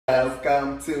Welcome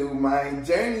to my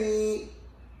journey.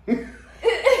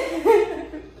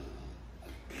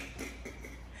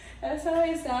 That's how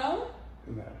I sound?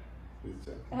 Nah, it's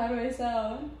joking. How do I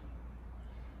sound?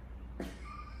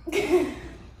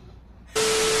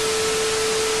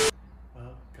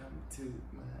 Welcome to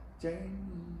my journey.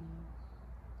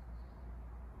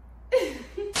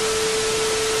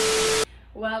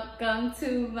 Welcome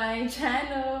to my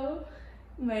channel.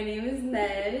 My name is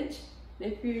NEJII.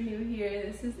 If you're new here,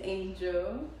 this is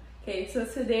Angel. Okay, so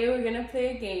today we're gonna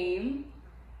play a game.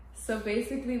 So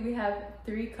basically we have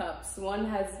 3 cups.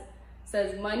 One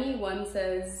says money, one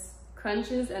says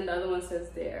crunches, and the other one says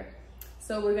dare.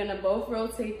 So we're gonna both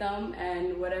rotate them,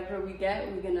 and whatever we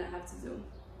get, we're gonna have to do.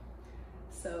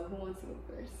 So who wants to go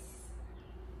first?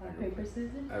 Rock, paper,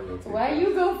 scissors? I rotate. Why first.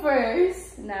 you go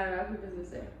first? Nah, rock, paper,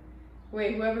 scissors.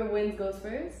 Wait, whoever wins goes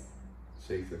first?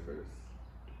 Shakes it first.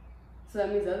 So that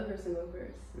means the other person goes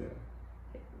first. Yeah.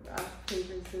 Okay. Rock,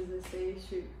 paper, scissors, say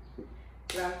shoot.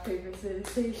 Rock, paper, scissors,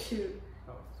 say shoot.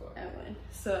 Oh, fuck. I win.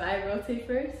 So I rotate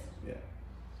first? Yeah.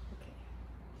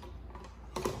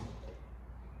 Okay.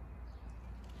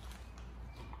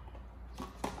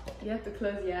 You have to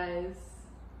close your eyes.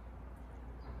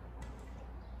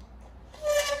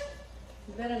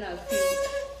 You better not peek.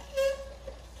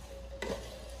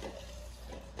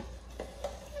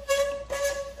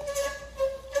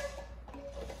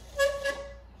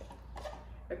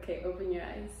 Okay, open your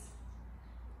eyes.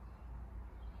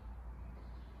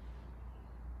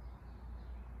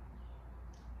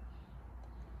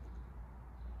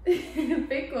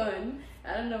 Pick one.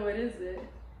 I don't know, what is it?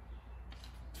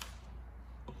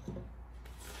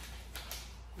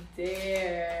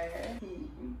 Dare.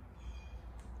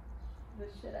 What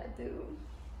should I do?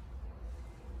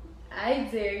 I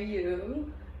dare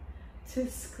you to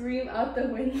scream out the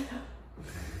window.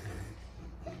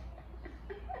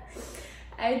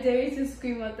 I dare you to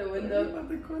scream out the window. About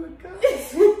to call the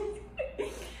cops.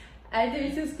 I dare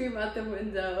you to scream out the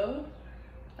window.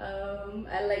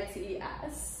 I like to eat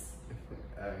ass.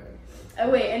 Oh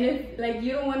wait, and if like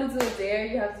you don't want to do a dare,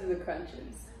 you have to do the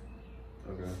crunches.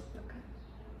 Okay. Okay.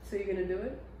 So you're gonna do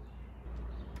it?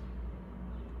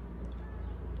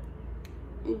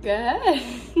 Go ahead.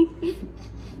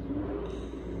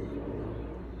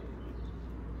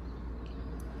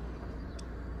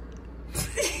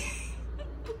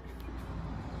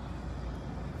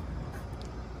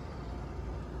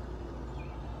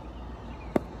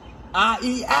 I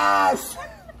eat ass.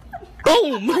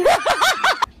 Boom.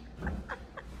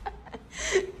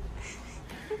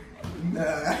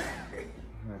 Nah.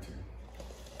 My turn.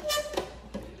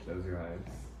 Close your eyes.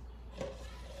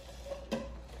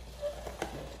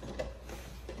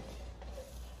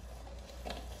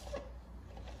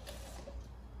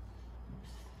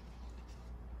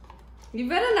 You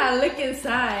better not look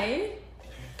inside.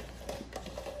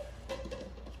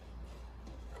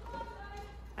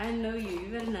 I know you. You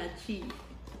better not cheat.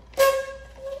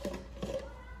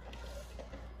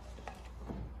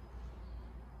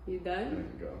 You There done?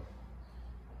 you go.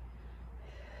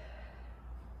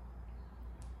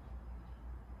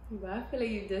 But I feel like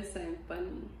you did something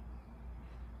funny.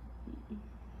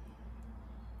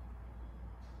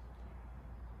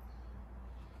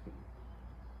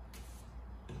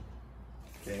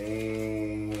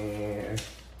 Damn.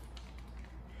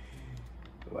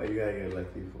 Why you gotta get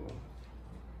lucky for?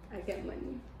 I get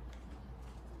money.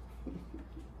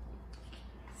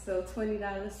 So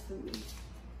 $20 for me.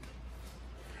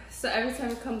 So every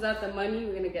time it comes out the money,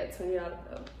 we're gonna get $20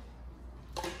 though.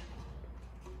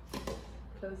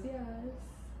 Close your eyes.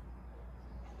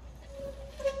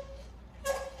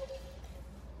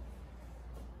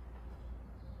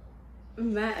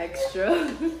 Mad extra.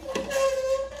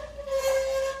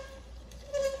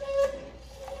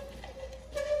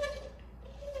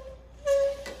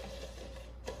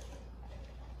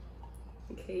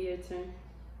 Okay, your turn.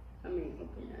 I mean,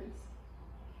 open your eyes.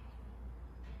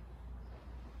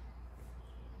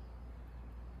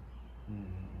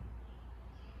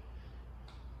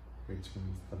 Which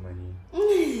one's the money?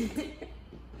 Let's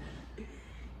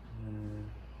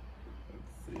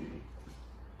see.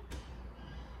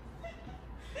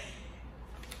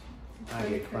 I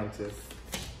get crunches.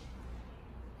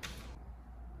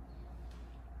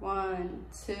 1,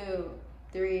 2,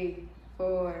 3,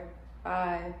 4,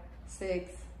 5,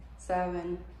 6,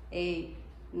 7, 8,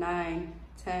 9,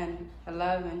 10,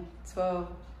 11, 12,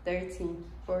 13,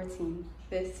 14,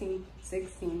 15,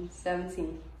 16,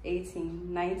 17,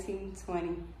 18, 19,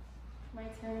 20. My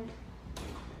turn.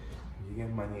 You get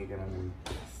money, you're gonna be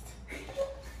pissed.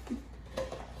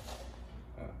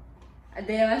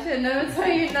 Damn, I should have never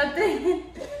told you nothing.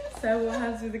 So we'll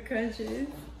have to do the crunches.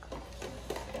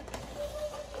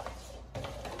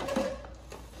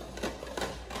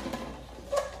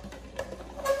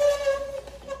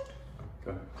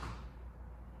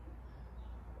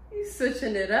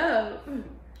 switching it up.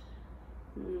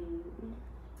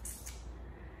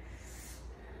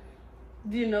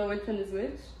 Do you know which one is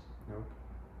which? Nope.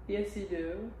 Yes, you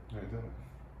do. I don't.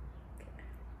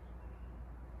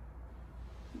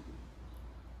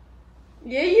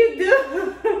 Yeah, you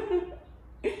do.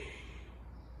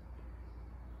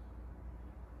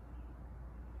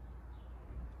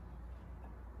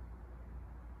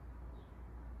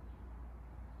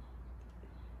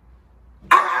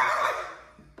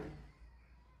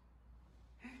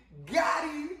 Got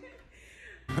him!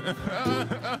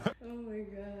 Oh my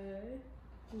god.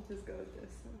 I'll just go with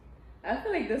this one. I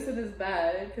feel like this one is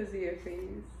bad because of your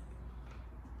face.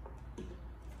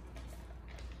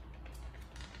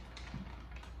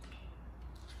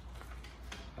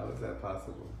 How is that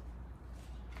possible?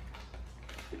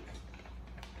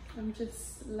 I'm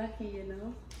just lucky, you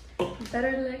know.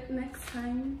 Better luck next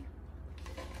time.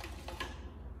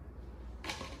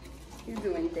 You're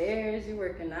doing dares, you're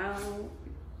working out.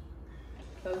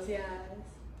 Close your eyes.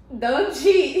 Don't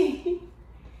cheat.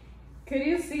 Could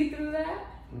you see through that?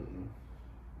 Mm-mm.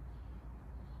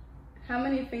 How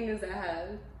many fingers I have?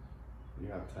 You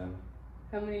have 10.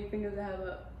 How many fingers I have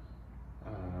up? I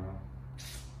don't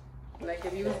know. Like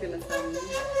if you was gonna tell me.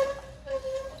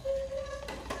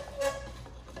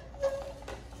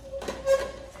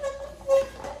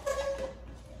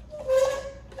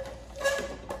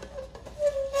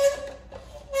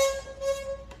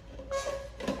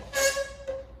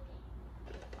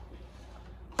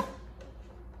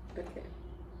 Okay.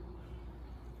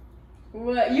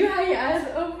 What? You had your eyes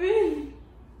open?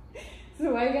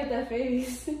 So why you got that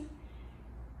face? I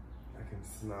can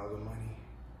smell the money,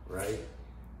 right?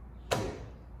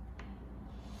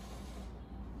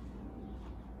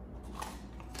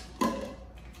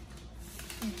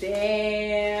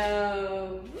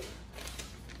 Damn.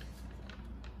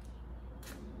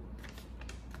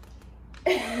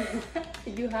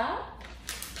 You hot?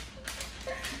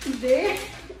 There.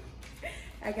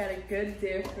 I got a good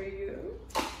dare for you.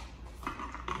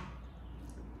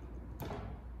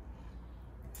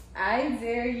 I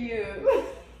dare you.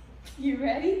 You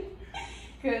ready?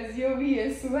 Because you'll be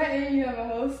here sweating, you have a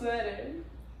whole sweater.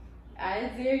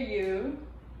 I dare you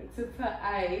to put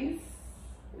ice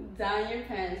down your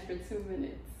pants for 2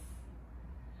 minutes.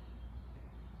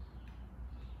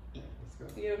 Let's go.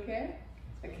 You okay?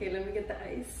 Okay, let me get the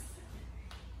ice.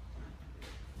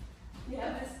 You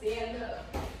have to stand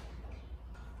up.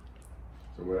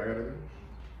 So what I gotta do?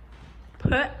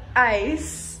 Put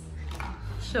ice.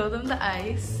 Show them the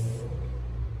ice.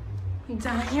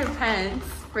 Down your pants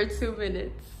for 2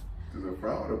 minutes. To the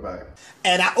front or the back?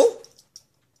 And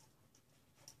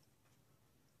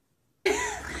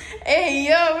Hey,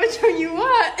 yo, which one you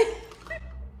want?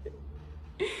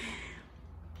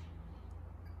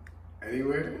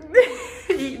 Anywhere?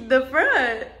 The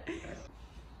front.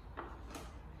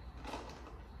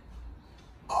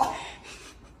 Oh.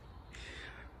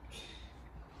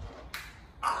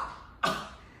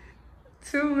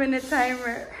 2-minute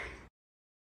timer.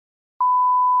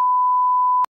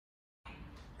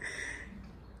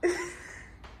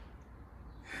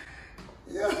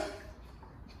 Yeah.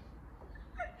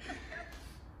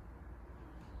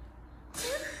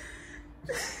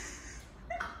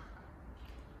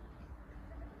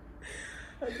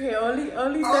 Okay, only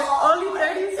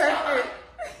 30 seconds.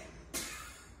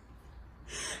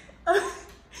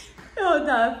 Hold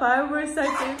on, 5 more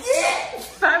seconds.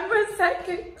 5 more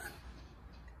seconds.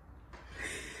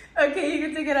 Okay, you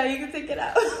can take it out, you can take it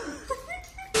out.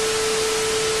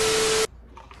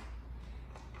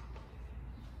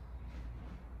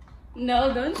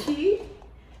 No, don't cheat.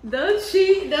 Don't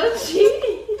cheat, don't cheat.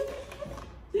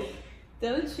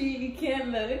 Don't cheat, you can't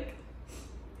look.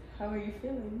 How are you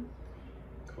feeling?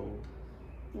 Cold.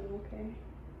 Oh, okay.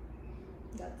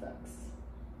 That sucks.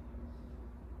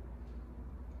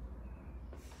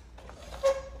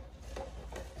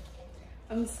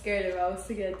 I'm scared if I was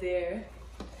to get there,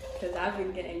 because I've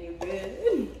been getting you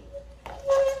good.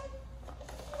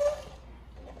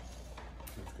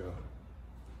 Let's go.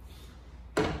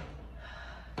 God.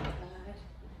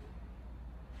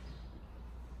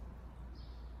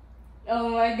 Oh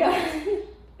my god.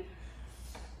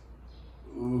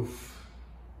 Oof.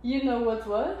 You know what's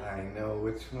what? I know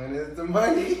which one is the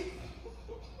money.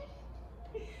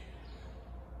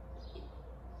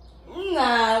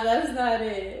 Nah, that's not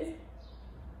it.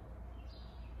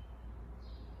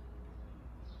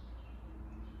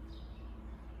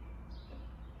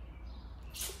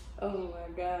 Oh my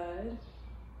god.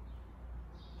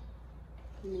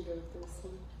 Let me go with this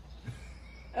one.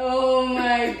 Oh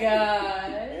my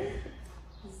god.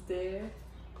 It's there.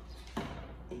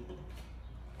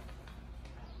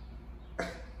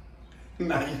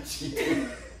 NEJII.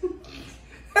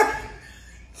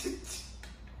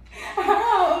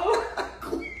 How?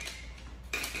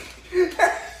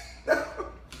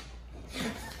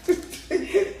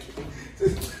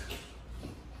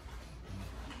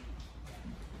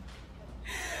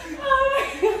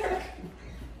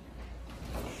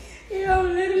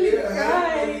 I'm literally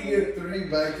crying. You get 3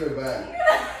 back to back.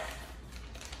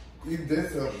 You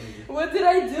did something. What did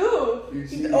I do? You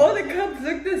cheated. All the cups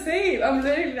look the same. I'm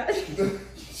literally not.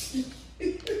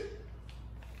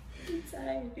 I'm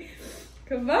tired.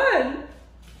 Come on.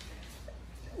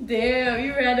 Damn,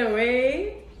 you ran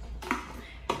away.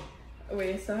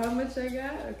 Wait, so how much I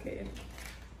got? Okay.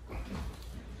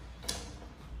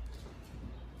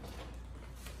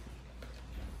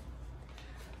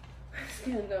 It's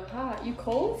getting so hot. You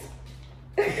cold?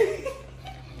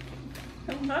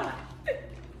 I'm hot.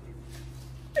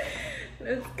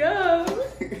 Let's go.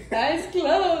 Eyes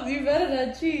closed. You better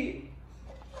not cheat.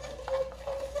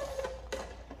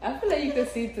 I feel like you can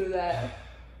see through that.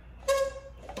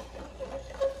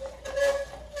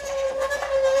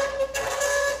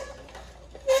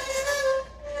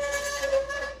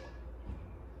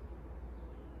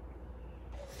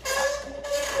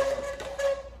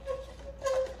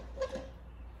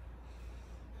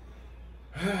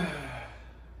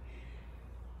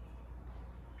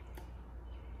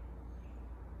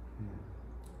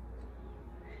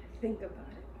 Think about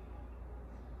it.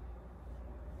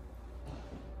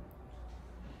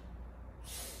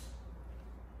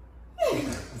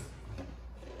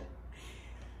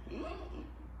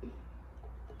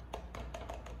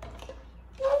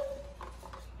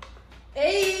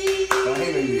 Hey!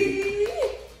 Finally.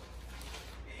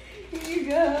 Here you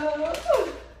go.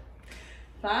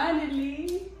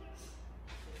 Finally.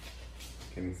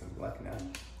 Give me some luck now.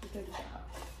 Good job.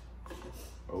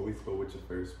 Always go with your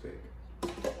first pick.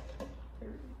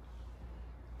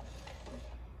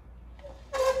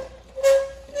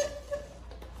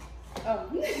 Oh.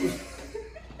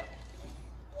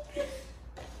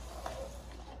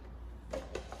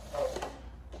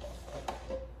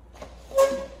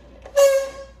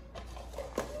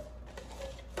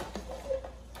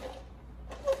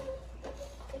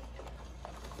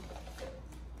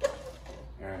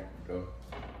 Alright, go.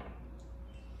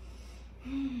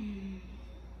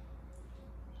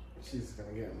 She's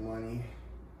gonna get money.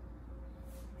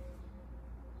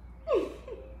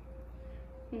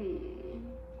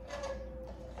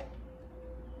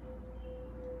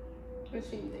 What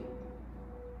do you think?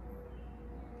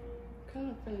 Kind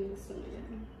of feeling this one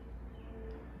again.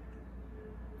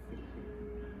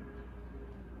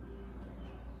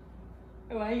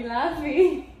 Why are you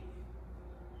laughing?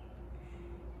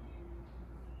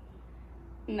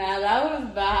 Nah, that was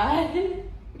bad.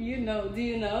 You know, do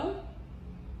you know?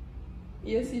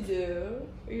 Yes, you do.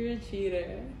 You're a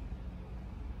cheater.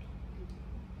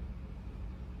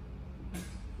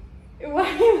 Why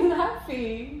are you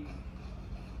laughing?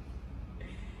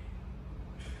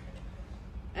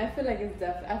 I feel like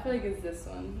it's this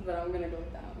one, but I'm gonna go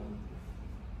with that one.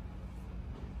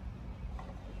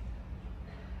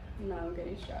 Now I'm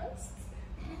getting stressed.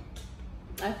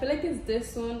 I feel like it's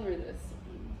this one or this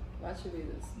one. Why should be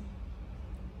this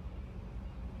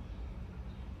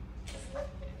one?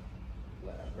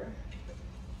 Whatever.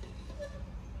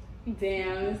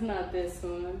 Damn, it's not this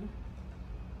one.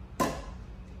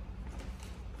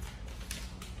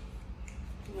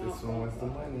 No. This one wants the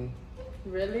money.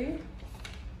 Really?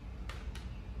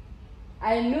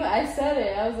 I said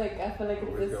it. I was like, I feel like it's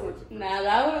Always this go one. with your Nah,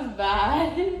 that was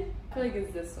bad. I feel like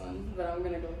it's this one, but I'm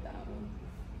gonna go with that one.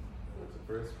 What's the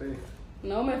first pick?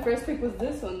 No, my first pick was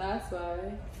this one, that's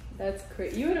why. That's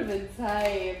crazy. You would have been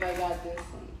tight if I got this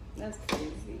one. That's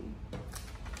crazy.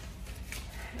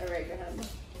 Alright, go ahead.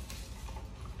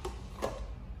 Oh,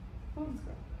 let's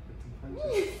go. 15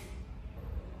 punches.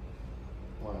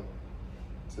 1,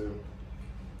 2,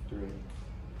 3,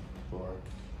 4,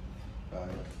 5,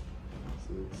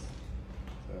 6,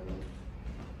 7,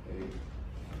 8,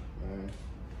 9,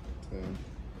 10,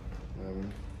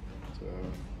 11, 12,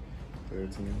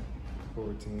 13,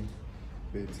 14,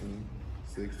 15,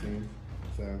 16,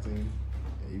 17,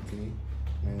 18,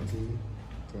 19,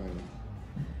 20.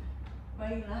 Why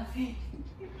are you laughing?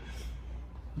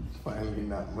 Finally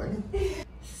not money.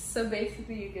 So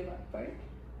basically you give up, right?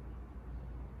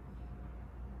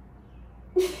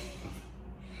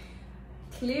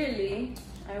 Clearly,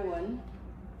 I won.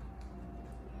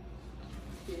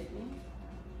 Clearly.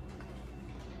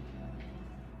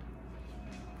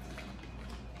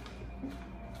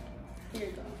 Here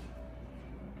you go.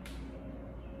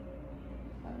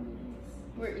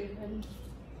 We're even.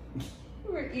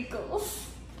 We're equals.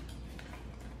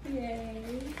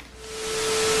 Yay.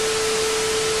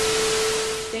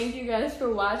 Thank you guys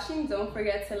for watching. Don't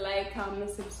forget to like, comment,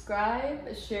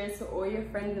 subscribe, share to all your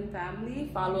friends and family.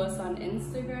 Follow us on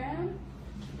Instagram.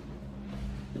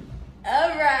 All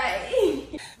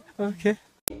right. Okay.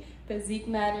 Physique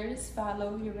matters.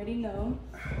 Follow, you already know.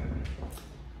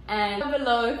 And comment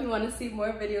below if you want to see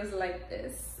more videos like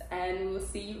this. And we'll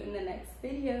see you in the next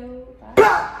video.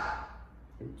 Bye.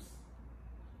 Oops.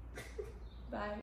 Bye.